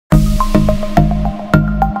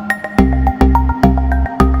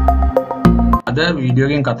Video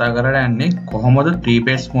එකෙන් කතා කරලා යන්නේ කොහොමද 3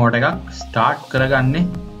 phase motor එකක් ස්ටාර්ට් කරගන්නේ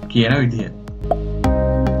කියන විදිය.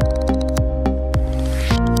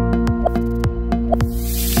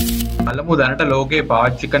 බලමු දැනට ලෝකේ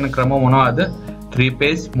පාවිච්චි කරන ක්‍රම මොනවද 3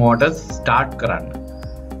 phase motors ස්ටාර්ට් කරන්න.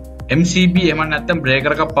 MCB එහෙම නැත්නම්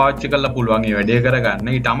බ්‍රේකර් එකක් පාවිච්චි කරලා පුළුවන් මේ වැඩේ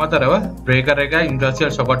කරගන්න. ඊට අමතරව බ්‍රේකර් එක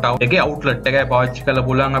ඉන්ඩස්ට්‍රියල් සොකට් එකේ අවුට්ලට් එකයි පාවිච්චි කරලා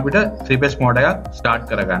පුළුවන් අපිට 3 phase motor එකක් ස්ටාර්ට්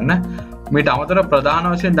කරගන්න. මේට අමතරව ප්‍රධාන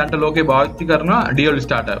වශයෙන් දැන්ට ලෝකේ පාවිච්චි කරන DOL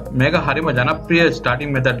starter. මේක හරිම ජනප්‍රිය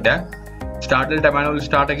ස්ටාර්ටින් මෙතඩ් එකක්. ස්ටාර්ටර්ට මැනුවල්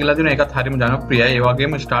ස්ටාර්ටර් කියලා දෙන එකත් හරිම ජනප්‍රියයි. ඒ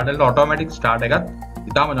වගේම ස්ටාර්ටර්ට ඔටෝමැටික් ස්ටාර්ට් එකත්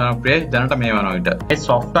ඉතාම ජනප්‍රියයි දැනට මේ වන විට. මේ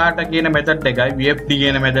software කියන මෙතඩ් එකයි VFD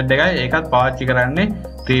කියන මෙතඩ් එකයි ඒකත් පාවිච්චි කරන්නේ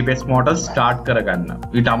 3 phase motor ස්ටාර්ට් කරගන්න.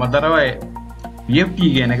 ඊට අමතරව VFD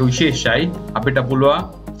කියන එක විශේෂයි. අපිට පුළුවන්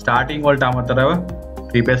ස්ටාර්ටින් වලට අමතරව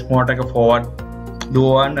 3 phase motor එක forward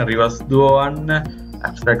දුවන්න, reverse දුවන්න,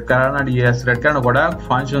 accelerate කරන්න, deaccelerate කරන්න ගොඩාක්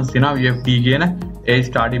functions තියෙනවා VFD කියන ඒ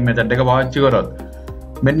starting method එක පාවිච්චි කරොත්.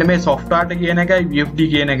 මෙන්න මේ software කියන එකයි VFD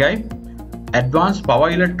කියන එකයි advanced power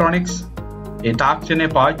electronics ඒ තාක්ෂණය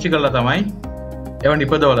පාවිච්චි කරලා තමයි ඒව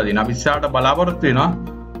නිපදවලා දෙන්නේ. අපි ඉස්සරහට බලාපොරොත්තු වෙනවා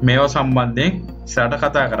මේව සම්බන්ධයෙන් ඉස්සරහට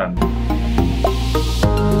කතා කරන්න.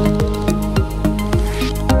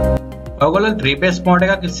 ඔයගොල්ලෝ 3 phase motor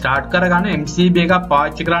එකක් ස්ටාර්ට් කරගන්න MCB එකක්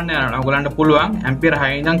පාවිච්චි කරන්න යනවා. ඔයගොල්ලන්ට පුළුවන් ඇම්පියර්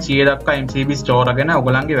 6 ඉඳන් 100 දක්වා MCB ස්ටෝර් කරගෙන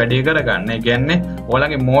ඔයගොල්ලන්ගේ වැඩේ කරගන්න. ඒ කියන්නේ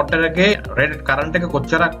ඔයගොල්ලන්ගේ මෝටර් එකේ රේටඩ් කරන්ට් එක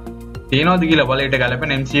කොච්චරක් තියෙනවද කියලා බලයට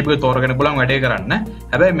ගලපෙන MCB එක තෝරගෙන පුළුවන් වැඩේ කරන්න.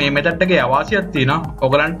 හැබැයි මේ මෙතඩ් එකේ අවාසියක් තියෙනවා.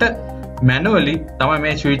 ඔයගොල්ලන්ට මැනුවලි තමයි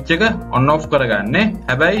මේ ස්විච් එක ඔන් ඔෆ් කරගන්නේ.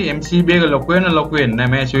 හැබැයි MCB එක ලොකු වෙන්න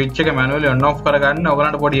මේ ස්විච් එක මැනුවලි ඔන් ඔෆ් කරගන්න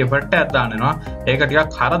ඔයගලන්ට පොඩි එෆර්ට් එකක් දාන්න වෙනවා. ඒක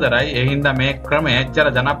ටිකක් හරදරයි. ඒ හින්දා මේ ක්‍රමය එච්චර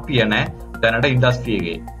ජනප්‍රිය නෑ දැනට ඉන්ඩස්ට්‍රි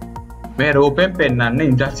එකේ. මේ රූපයෙන් පෙන්වන්නේ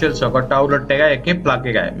ඉන්ඩස්ට්‍රියල් සොකට් අවුට්ලට් එකේ ප්ලග්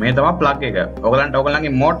එකයි. මේ තමයි ප්ලග් එක. ඔයගලන්ට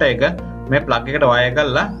ඔයගලන්ගේ මෝටර් එක මේ ප්ලග් එකට වයර්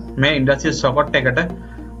කරලා මේ ඉන්ඩස්ට්‍රියල් සොකට් එකට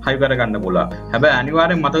හයි කරගන්න පුළුවන්. හැබැයි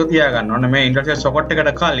අනිවාර්යෙන් මතක තියාගන්න ඕනේ මේ ඉන්ඩස්ට්‍රියල් සොකට්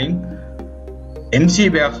එකට කලින්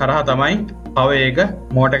MCB එක කරා තමයි පවර් එක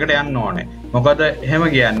මෝටර් එකට යන්න ඕනේ. මොකද එහෙම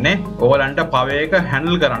කියන්නේ ඕගලන්ට පවර් එක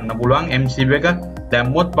හැන්ඩල් කරන්න පුළුවන් MCB එක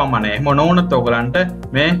දැම්මොත් පමණයි. එහෙම නොවුනොත් ඕගලන්ට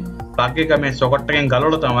මේ ප්ලග් එක මේ සොකට් එකෙන්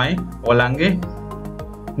ගලවලා තමයි ඕගලන්ගේ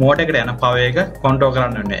මෝටර් එකට යන පවර් එක කන්ට්‍රෝල්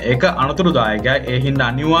කරන්න වෙන්නේ. ඒක අනතුරුදායකයි. ඒ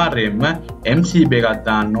හින්දා අනිවාර්යයෙන්ම MCB එකක්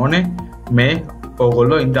දාන්න ඕනේ මේ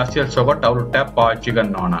ඔයගොල්ලෝ ඉන්ඩස්ට්‍රියල් සොකට් අවුට්ලට් එක පාවිච්චි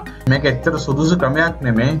කරනවා නම්. මේක ඇත්තට සුදුසු ක්‍රමයක්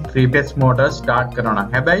නෙමෙයි 3 phase motor ස්ටාර්ට් කරනවා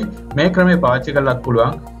නම්. හැබැයි මේ ක්‍රමය පාවිච්චි කළත්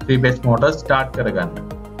පුළුවන් 3 phase motor ස්ටාර්ට් කරගන්න.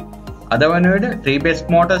 අද වන විට 3 phase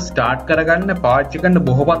motor ස්ටාර්ට් කරගන්න පාවිච්චි කරන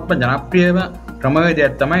බොහෝමත්ම ජනප්‍රියම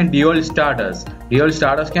ක්‍රමවේදයක් තමයි DOL starters. DOL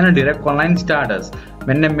starters කියන්නේ direct online starters.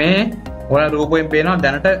 මෙන්න මේ ඔයාලා රූපයෙන් පේනවා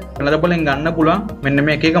දැනට වෙළඳපොලෙන් ගන්න පුළුවන් මෙන්න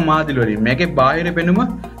මේ එක එක මාදිලි වලින්. මේකේ බාහිර පෙනුම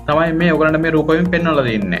තමයි මේ ඔයගලන්ට මේ රූපයෙන් පෙන්වලා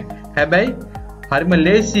දෙන්නේ. හැබැයි හරිම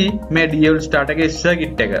ලේසි මේ DOL starter එකේ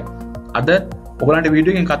සර්කිට් එක. අද ඔයගලන්ට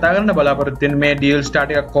වීඩියෝ එකෙන් කතා කරන්න බලාපොරොත්තු වෙන මේ DOL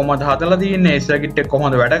starter එකක් කොහොමද හදලා තියෙන්නේ, සර්කිට් එක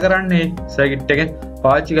කොහොමද වැඩ කරන්නේ, සර්කිට් එක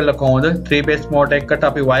පාවිච්චි කරලා කොහොමද 3 phase motor එකකට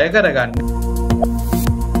අපි වයර් කරගන්නේ.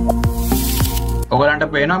 ඔයගලන්ට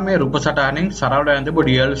පේනවා මේ රූප සටහනෙන් සරලව ඇඳපු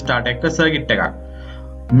DOL starter එක සර්කිට් එකක්.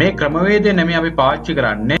 මේ ක්‍රමවේදය නෙමෙයි අපි පාවිච්චි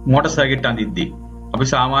කරන්නේ මෝටර් සර්කිට් අඳිද්දී. අපි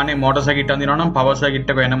සාමාන්‍යයෙන් මෝටර් සර්කිට් අඳිනවා නම් පවර්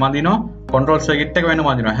සර්කිට් එක වෙනම අඳිනවා, කන්ට්‍රෝල් සර්කිට් එක වෙනම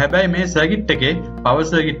අඳිනවා. හැබැයි මේ සර්කිට් එකේ පවර්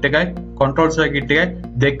සර්කිට් එකයි කන්ට්‍රෝල් සර්කිට් එකයි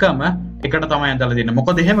දෙකම එකට තමයි ඇඳලා තියෙන්නේ.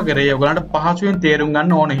 මොකද එහෙම කරේ ඔයගලන්ට පහසුවෙන් තේරුම්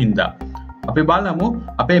ගන්න ඕන හින්දා. අපි බලමු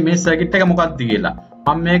අපේ මේ සර්කිට් එක මොකක්ද කියලා.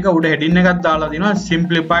 මම මේක උඩ හෙඩින් එකක් දාලා දිනවා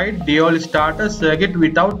simplified DOL starter circuit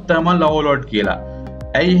without thermal overload කියලා.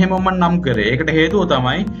 ඇයි එහෙම මම නම් කරේ? ඒකට හේතුව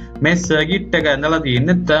තමයි මේ සර්කිට් එක ඇඳලා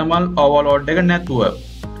තියෙන්නේ thermal overload එක නැතුව.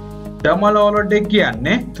 thermal overload එක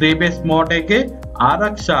කියන්නේ 3 phase motor එකේ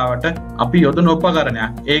ආරක්ෂාවට අපි යොදන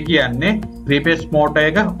උපකරණයක්. ඒ කියන්නේ 3 phase motor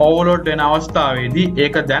එක overload වෙන අවස්ථාවේදී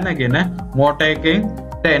ඒක දැනගෙන motor එකෙන්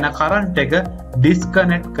එන current එක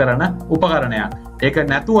disconnect කරන උපකරණයක්. ඒක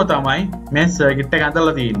නැතුව තමයි මේ සර්කිට් එක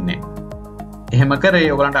ඇඳලා තියෙන්නේ. එහෙම කරේ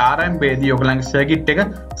ඔයගලන්ට ආරම්භයේදී ඔයගලන්ගේ සර්කිට් එක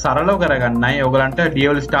සරලව කරගන්නයි, ඔයගලන්ට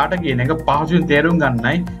DOL starter කියන එක පහසුවෙන් තේරුම්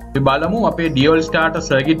ගන්නයි. අපි බලමු අපේ DOL starter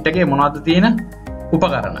සර්කිට් එකේ මොනවද තියෙන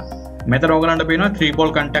උපකරණ. මෙතන ඔයගලන්ට පේනවා 3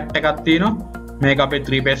 pole contact එකක් තියෙනවා. මේක අපේ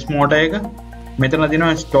 3 phase motor එක. මෙතන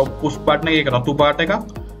තියෙනවා stop push button එක රතු පාට එකක්.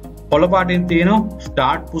 පොළ පාටින් තියෙනවා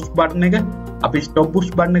start push button එක. අපි stop push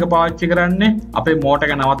button එක පාවිච්චි කරන්නේ අපේ මෝටර්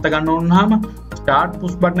එක නවත්ත ගන්න ඕනහම, start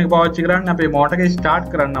push button එක පාවිච්චි කරන්නේ අපේ මෝටර් එක start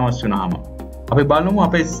කරන්න අවශ්‍ය වුනහම. අපි බලමු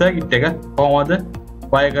අපේ සර්කිට් එක කොහොමද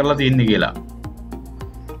වයර් කරලා තියන්නේ කියලා.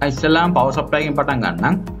 ඉස්සෙල්ලාම power supply එකෙන් පටන්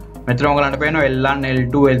ගන්නම්. මෙතන ඔයගලන්ට පේනවා L1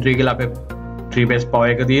 L2 L3 කියලා අපේ 3 phase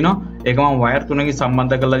power එක තියෙනවා. ඒක මම වයර් තුනකින්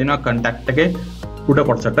සම්බන්ධ කරලා දිනවා contact එකේ උඩ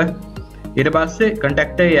කොටසට. ඊට පස්සේ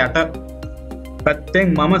contact එකේ යට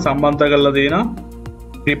පැත්තෙන් මම සම්බන්ධ කරලා තියෙනවා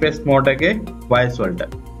 3 phase motor එකේ wires වලට.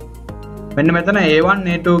 මෙන්න මෙතන A1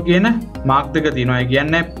 A2 කියන මාක් දෙක තියෙනවා. ඒ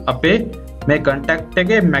කියන්නේ අපේ මේ contact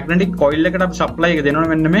එකේ magnetic coil එකට අපි supply එක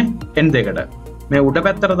දෙනවනේ මෙන්න මේ N දෙකට. මේ උඩ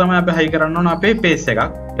පැත්තට තමයි අපි high කරන්න ඕන අපේ phase එකක්.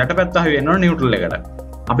 යට පැත්ත high වෙන්න ඕන neutral එකට.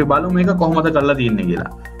 අපි බලමු මේක කොහොමද කරලා තියෙන්නේ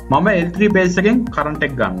කියලා. මම L3 phase එකෙන් current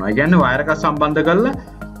එක ගන්නවා. ඒ කියන්නේ wire එක සම්බන්ධ කරලා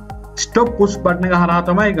stop push button එක හරහා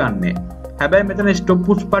තමයි ගන්නෙ. හැබැයි මෙතන stop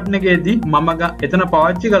push button එකේදී මම එතන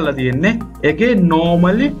පාවිච්චි කරලා තියෙන්නේ ඒකේ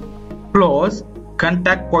normally close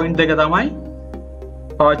contact point එක තමයි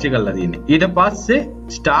පාවිච්චි කරලා තියෙන්නේ. ඊට පස්සේ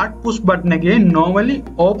start push button එකේ normally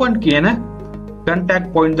open කියන contact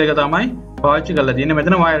point එක තමයි පාවිච්චි කරලා තියෙන්නේ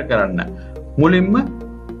මෙතන wire කරන්න. මුලින්ම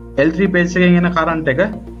L3 phase එකෙන් එන current එක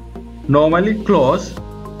normally close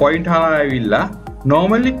point හරහා ඇවිල්ලා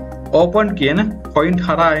normally open කියන point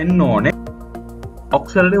හරහා එන්න ඕනේ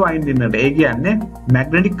auxiliary winding එකට. ඒ කියන්නේ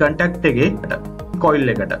magnetic contact එකේ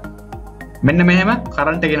coil එකට. මෙන්න මෙහෙම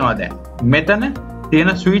current එක එනවා දැන්. මෙතන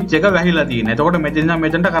තියෙන switch එක වැහිලා තියෙනවා. එතකොට මෙතන ඉඳන්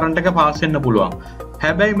මෙතනට current එක pass වෙන්න පුළුවන්.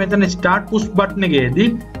 හැබැයි මෙතන start push button එකේදී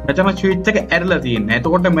මෙතන switch එක ඇරලා තියෙනවා.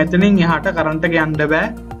 එතකොට මෙතනින් එහාට current එක යන්න බෑ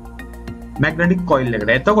magnetic coil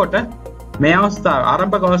එකට. එතකොට මේ අවස්ථාව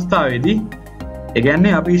ආරම්භක අවස්ථාවේදී ඒ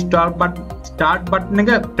කියන්නේ අපි start button එක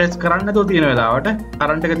press කරන්න නැතුව තියෙන වෙලාවට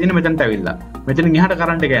current එක තියෙන මෙතනට ඇවිල්ලා. මෙතනින් එහාට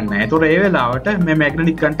current එක යන්නේ නැහැ. ඒතකොට ඒ වෙලාවට මේ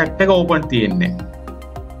magnetic contact එක open තියෙන්නේ.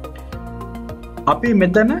 අපි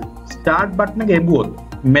මෙතන start button එක එබුවොත්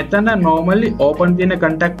මෙතන normally open තියෙන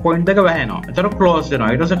contact point එක වැහෙනවා. ඒතකොට close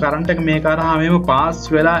වෙනවා. ඊට පස්සේ current එක මේක හරහා මෙහෙම pass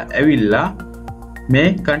වෙලා ඇවිල්ලා මේ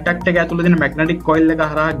contact එක ඇතුළේ තියෙන magnetic coil එක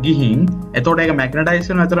හරහා ගිහින් එතකොට ඒක magnetize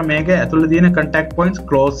වෙනවා. ඒතකොට මේක ඇතුළේ තියෙන contact points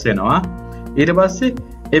close වෙනවා. ඊට පස්සේ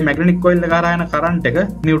මේ magnetic coil එක හරහා යන current එක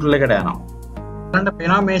neutral එකට යනවා. බලන්න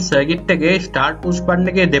පේනවා මේ circuit එකේ start push button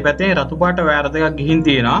එකේ දෙපැත්තේ රතු පාට wire දෙකක් ගිහින්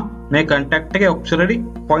තියෙනවා මේ contact එකේ auxiliary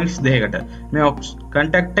points දෙකකට. මේ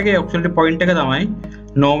contact එකේ auxiliary point එක තමයි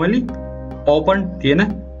normally open තියෙන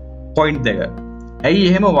point දෙක. ඇයි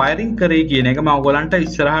එහෙම wiring කරේ කියන එක මම ඔයගලන්ට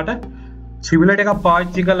ඉස්සරහට simulator එකක්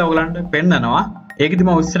පාවිච්චි කරලා ඔයගලන්ට පෙන්නනවා. ඒකෙදි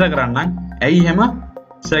මම විස්තර කරන්නම් ඇයි එහෙම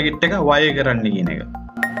circuit එක wire කරන්නේ කියන එක.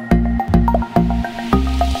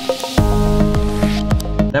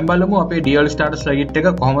 දැන් බලමු අපේ DOL starter circuit එක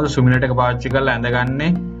කොහොමද simulator එක පාවිච්චි කරලා ඇඳගන්නේ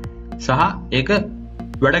සහ ඒක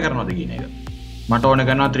වැඩ කරනවද කියන එක. මට ඕන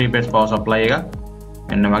කරනවා 3 phase power supply එක.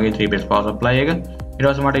 මෙන්න මගේ 3 phase power supply එක. ඊට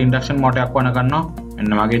පස්සේ මට induction motor එකක් ඕන කරනවා.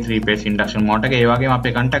 මෙන්න මගේ 3 phase induction motor එක. ඒ වගේම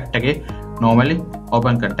අපේ contact එකේ normally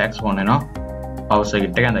open contacts ඕන වෙනවා power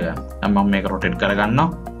circuit එක ඇඳගන්න. දැන් මම මේක rotate කරගන්නවා.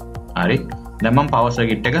 හරි. දැන් මම power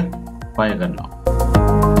circuit එක wire කරනවා.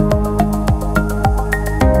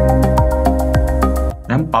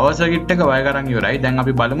 දැන් power circuit එක wire කරන් ඉවරයි. දැන්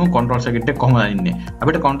අපි බලමු control circuit එක කොහොමද ඉන්නේ.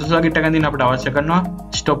 අපිට control circuit එක අඳින්න අපිට අවශ්‍ය කරනවා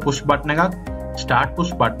stop push button එකක්, start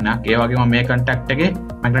push button එකක්, ඒ වගේම මේ contact එකේ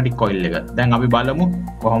magnetic coil එක. දැන් අපි බලමු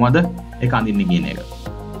කොහොමද ඒක අඳින්නේ කියන එක.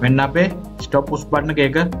 මෙන්න අපේ stop push button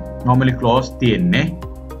එක normally close තියෙන්නේ.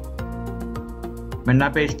 මෙන්න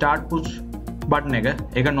අපේ start push button එක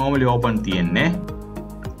ඒක normally open තියෙන්නේ.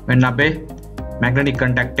 මෙන්න අපේ magnetic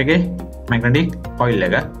contact එකේ magnetic coil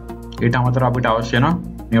එක. ඊට අමතරව අපිට අවශ්‍ය වෙන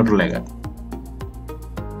neutral එක.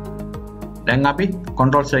 දැන් අපි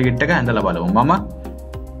control circuit එක ඇඳලා බලමු. මම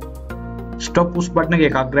stop push button එක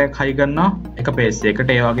එකක් අග්‍රයක් high කරනවා එක phase එකකට.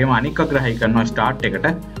 ඒ වගේම අනික් අග්‍රය high කරනවා start එකට.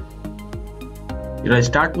 ඊළඟ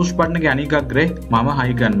start push button එකේ අනික් අග්‍රේ මම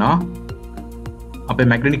high කරනවා අපේ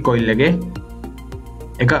magnetic coil එකේ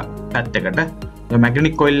එක පැත්තකට. ඒ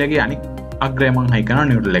magnetic coil එකේ අනික් අග්‍රය මම high කරනවා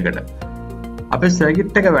neutral එකට. අපේ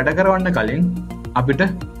circuit එක වැඩ කරවන්න කලින් අපිට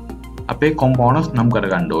අපේ components නම්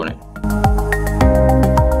කරගන්න ඕනේ.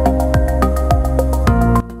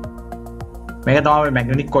 මේක තමයි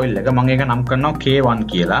magnetic coil එක. මම ඒක නම් කරනවා K1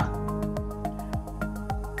 කියලා.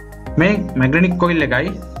 මේ magnetic coil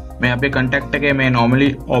එකයි මේ අපේ contact එකේ මේ normally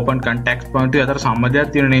open contact point එක අතර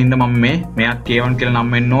සම්බන්ධයක් තියෙන හින්දා මම මෙයාත් K1 කියලා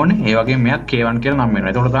නම් වෙන්න ඕනේ. ඒ වගේම මෙයාත් K1 කියලා නම්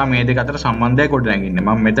වෙනවා. එතකොට තමයි මේ දෙක අතර සම්බන්ධය ගොඩනගන්නේ.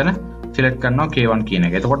 මම මෙතන select කරනවා K1 කියන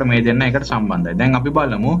එක. එතකොට මේ දෙන්න එකට සම්බන්ධයි. දැන් අපි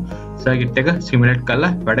බලමු circuit එක simulate කරලා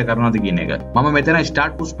වැඩ කරනවද කියන එක. මම මෙතන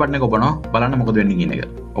start push button එක ඔබනවා. බලන්න මොකද වෙන්නේ කියන එක.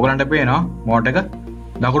 ඔයගලන්ට පේනවා motor එක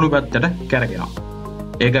දකුණු පැත්තට කැරකෙනවා.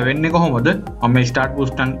 ඒක වෙන්නේ කොහොමද? මම මේ start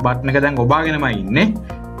push button එක දැන් ඔබාගෙනමයි ඉන්නේ.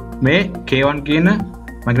 මේ K1 කියන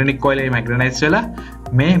magnetic coil එක magnetize වෙලා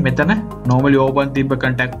මේ මෙතන normally open තිබ්බ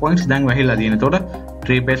contact points දැන් වැහිලා තියෙනවා. එතකොට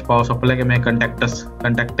 3 phase power supply එකේ මේ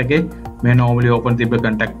contact එකේ මේ normally open තිබ්බ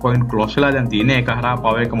contact point close වෙලා දැන් තියෙන්නේ. ඒක හරහා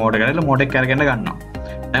power එක motor එකට ගිහලා motor එක කරගෙන ගන්නවා.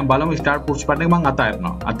 දැන් බලමු start push button එක මම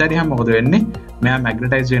අතහැරනවා. අතහැරියම මොකද වෙන්නේ? මෙයා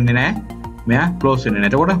magnetize වෙන්නේ නැහැ. මෙයා ක්ලෝස් වෙන්නේ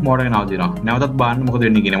නැහැ. එතකොට මෝටර් එක නවතිනවා. නැවතත් බාන්න මොකද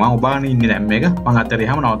වෙන්නේ කියන්නේ මම ඔබාගෙන ඉන්නේ දැන් මේක මං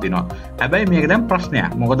අතරියම නවතිනවා. හැබැයි මේක දැන්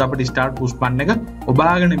ප්‍රශ්නයක්. මොකද අපිට ස්ටාර්ට් පුෂ් බටන් එක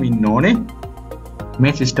ඔබාගෙන ඉන්න ඕනේ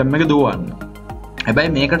මේ සිස්ටම් එක දුවන්න.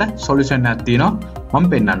 හැබැයි මේකට සොලියුෂන් එකක් තියෙනවා. මම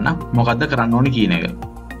පෙන්නන්න මොකද්ද කරන්න ඕනේ කියන එක.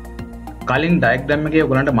 කලින් ඩයග්‍රෑම් එකේ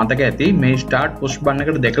ඔයගලන්ට මතක ඇති මේ ස්ටාර්ට් පුෂ් බටන්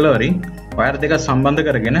එකට දෙකල වරින් වයර් දෙක සම්බන්ධ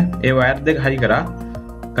කරගෙන ඒ වයර් දෙක හයි කරා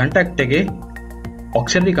කන්ටැක්ට් එකේ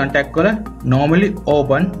ඔක්සිලරි කන්ටැක්ට් වල normally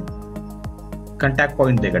open contact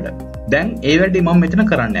point දෙකට. දැන් ඒ වැඩි මම මෙතන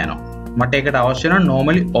කරන්න යනවා. මට ඒකට අවශ්‍ය වෙන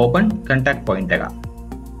normally open contact point එක.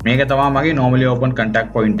 මේක තමයි මගේ normally open contact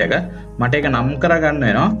point එක. මට ඒක නම් කරගන්න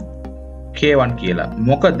වෙනවා K1 කියලා.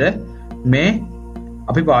 මොකද මේ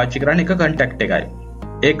අපි පාවිච්චි කරන්නේ එක contact එකයි.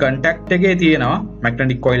 ඒ contact එකේ තියෙනවා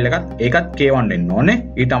magnetic coil එකත් ඒකත් K1 වෙන්න ඕනේ.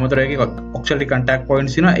 ඊට අමතරව ඒකේ auxiliary contact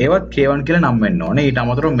points තියෙනවා. ඒවත් K1 කියලා නම් වෙන්න ඕනේ. ඊට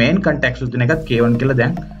අමතරව main contacts තියෙන එකත් K1 කියලා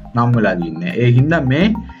දැන් නම් වෙලා ඉන්නේ. ඒ හින්දා මේ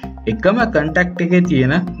එකම කන්ටැක්ට් එකේ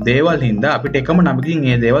තියෙන දේවල් හින්දා අපිට එකම නමකින්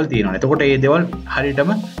මේ දේවල් තියෙනවා. එතකොට මේ දේවල්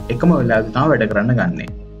හරියටම එකම වෙලාවක තමයි වැඩ කරන්න ගන්නෙ.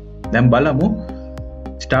 දැන් බලමු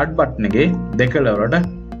ස්ටාර්ට් බටන් එකේ දෙකලවරට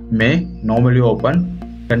මේ normally open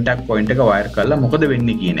contact point එක වයර් කරලා මොකද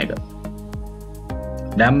වෙන්නේ කියන එක.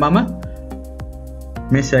 දැන් මම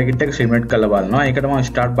මේ සර්කිට් එක සිමුලේට් කරලා බලනවා. ඒකට මම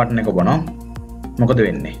ස්ටාර්ට් බටන් එක ඔබනවා. මොකද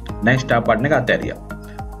වෙන්නේ? දැන් ස්ටාර්ට් බටන් එක අතහැරියා.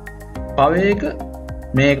 පවර් එක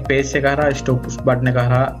මේ පේජ් එක හරහා ස්ටොප් පුෂ් බටන් එක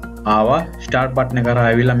හරහා ආවා. ස්ටාර්ට් බටන් එක කරා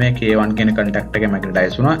ඇවිල්ලා මේ K1 කියන කන්ටැක්ට් එක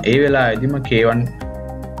මැග්නටයිස් වුණා. ඒ වෙලාවේදීම K1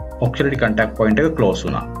 ඔක්සිලරි කන්ටැක්ට් පොයින්ට් එක ක්ලෝස්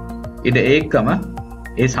වුණා. ඊට ඒකම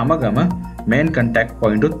ඒ සමගම මේන් කන්ටැක්ට්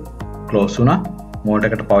පොයින්ට් උත් ක්ලෝස් වුණා. මෝටර්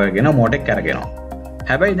එකට පවර් ගෙන මෝටර් එක කරගෙනවා.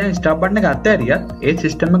 හැබැයි දැන් ස්ටාර්ට් බටන් එක අත්හැරියත් ඒ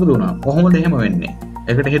සිස්ටම් එක දුවනවා. කොහොමද එහෙම වෙන්නේ?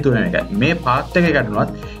 ඒකට හේතුව වෙන එකයි. මේ පාත් එක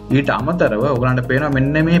කැඩුනත් ඊට අමතරව ඔයගලන්ට පේනවා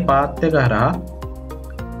මෙන්න මේ පාත් එක හරහා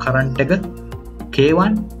කරන්ට් එක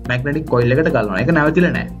K1 magnetic coil එකට ගලනවා. ඒක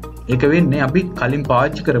නැවතිලා නැහැ. ඒක වෙන්නේ අපි කලින්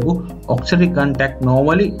පාවිච්චි කරපු auxiliary contact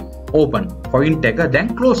normally open point එක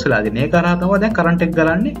දැන් close වෙලා තියෙන. ඒක හරහා තමයි දැන් current එක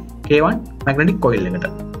ගලන්නේ K1 magnetic coil එකට.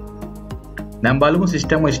 දැන් බලමු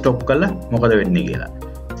system එක stop කරලා මොකද වෙන්නේ කියලා.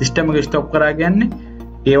 system එක stop කරා කියන්නේ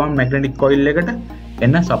K1 magnetic coil එකට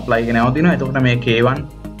එන්න supply එක නැවතිනවා. එතකොට මේ K1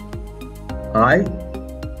 ආයි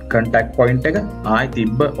contact point එක ආයි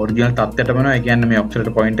තිබ්බ original තත්ත්වයටම යනවා. ඒ කියන්නේ මේ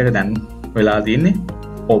auxiliary point එක දැන් වෙලා තියෙන්නේ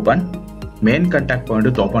open main contact point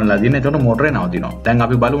එක open ලා තියෙන්නේ. එතකොට මෝටර් එක නවතිනවා. දැන්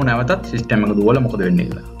අපි බලමු නැවතත් system එක දුවලා මොකද වෙන්නේ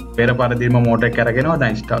කියලා. පෙර පරිදිම මෝටර් එක කරගෙනවා.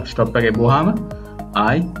 දැන් stop එක එපුවාම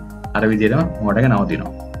ආයි අර විදිහටම මෝටර් එක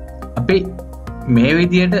නවතිනවා. අපි මේ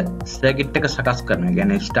විදිහට සර්කිට් එක සකස් කරනවා.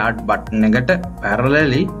 කියන්නේ start button එකට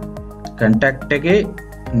parallelly contact එකේ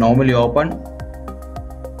normally open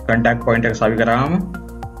contact point එක සවි කරාම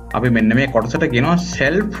අපි මෙන්න මේ කොටසට කියනවා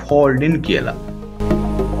self holding කියලා.